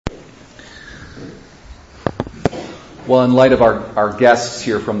Well, in light of our guests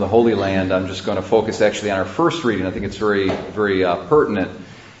here from the Holy Land, I'm just going to focus actually on our first reading. I think it's very, very pertinent.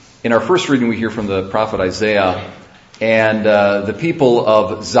 In our first reading, we hear from the prophet Isaiah, and the people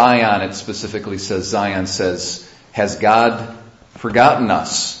of Zion, it specifically says, Zion says, has God forgotten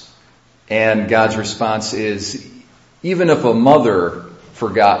us? And God's response is, even if a mother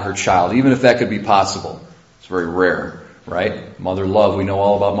forgot her child, even if that could be possible, it's very rare, right? Mother love, we know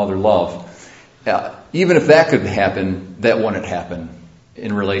all about mother love. Even if that could happen, that wouldn't happen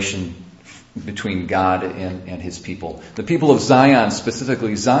in relation between God and His people. The people of Zion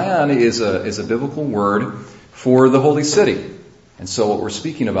specifically, Zion is a biblical word for the holy city. And so what we're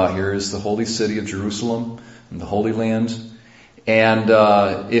speaking about here is the holy city of Jerusalem and the Holy Land. And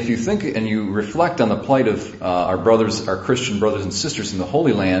if you think and you reflect on the plight of our Christian brothers and sisters in the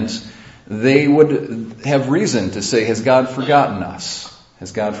Holy Land, they would have reason to say, has God forgotten us?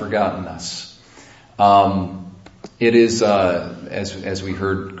 Has God forgotten us? It is, as we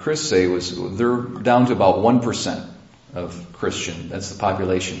heard Chris say, they're down to about 1% of Christian. That's the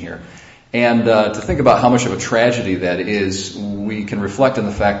population here. And to think about how much of a tragedy that is, we can reflect on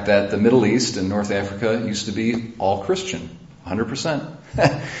the fact that the Middle East and North Africa used to be all Christian,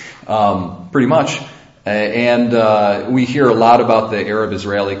 100%, pretty much. And we hear a lot about the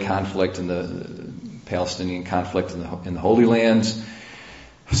Arab-Israeli conflict and the Palestinian conflict in the Holy Land,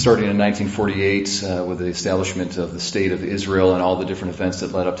 starting in 1948 with the establishment of the State of Israel and all the different events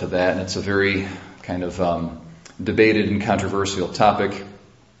that led up to that. And it's a very kind of debated and controversial topic.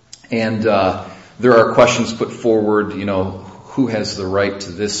 And there are questions put forward, who has the right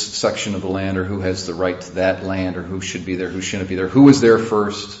to this section of the land, or who has the right to that land, or who should be there, who shouldn't be there, who was there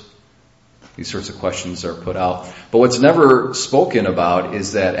first. These sorts of questions are put out. But what's never spoken about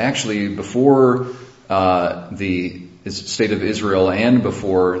is that actually before the State of Israel and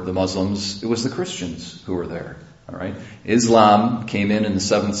before the Muslims, it was the Christians who were there. All right. Islam came in the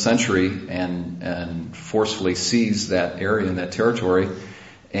 7th century and forcefully seized that area and that territory,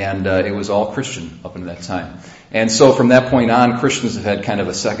 and it was all Christian up until that time. And so from that point on, Christians have had kind of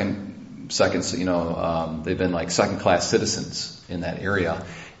a second, they've been like second-class citizens in that area.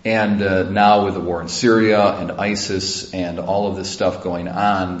 And now with the war in Syria and ISIS and all of this stuff going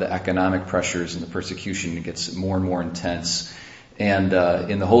on, the economic pressures and the persecution gets more and more intense. And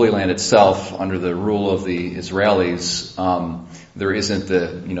in the Holy Land itself, under the rule of the Israelis, there isn't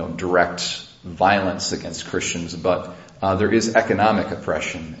the direct violence against Christians, but there is economic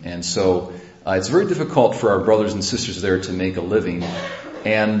oppression. And so it's very difficult for our brothers and sisters there to make a living.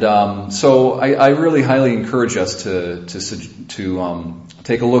 And so I really highly encourage us to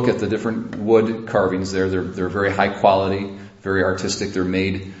take a look at the different wood carvings there. They're very high quality, very artistic. They're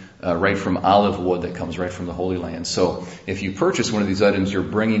made right from olive wood that comes right from the Holy Land. So if you purchase one of these items, you're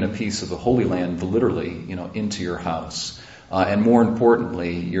bringing a piece of the Holy Land literally, into your house. And more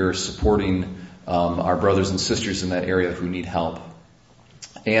importantly, you're supporting our brothers and sisters in that area who need help.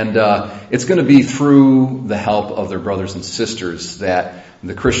 And it's going to be through the help of their brothers and sisters that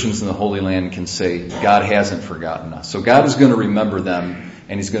the Christians in the Holy Land can say, God hasn't forgotten us. So God is going to remember them,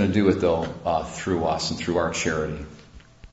 and He's going to do it, though, through us and through our charity.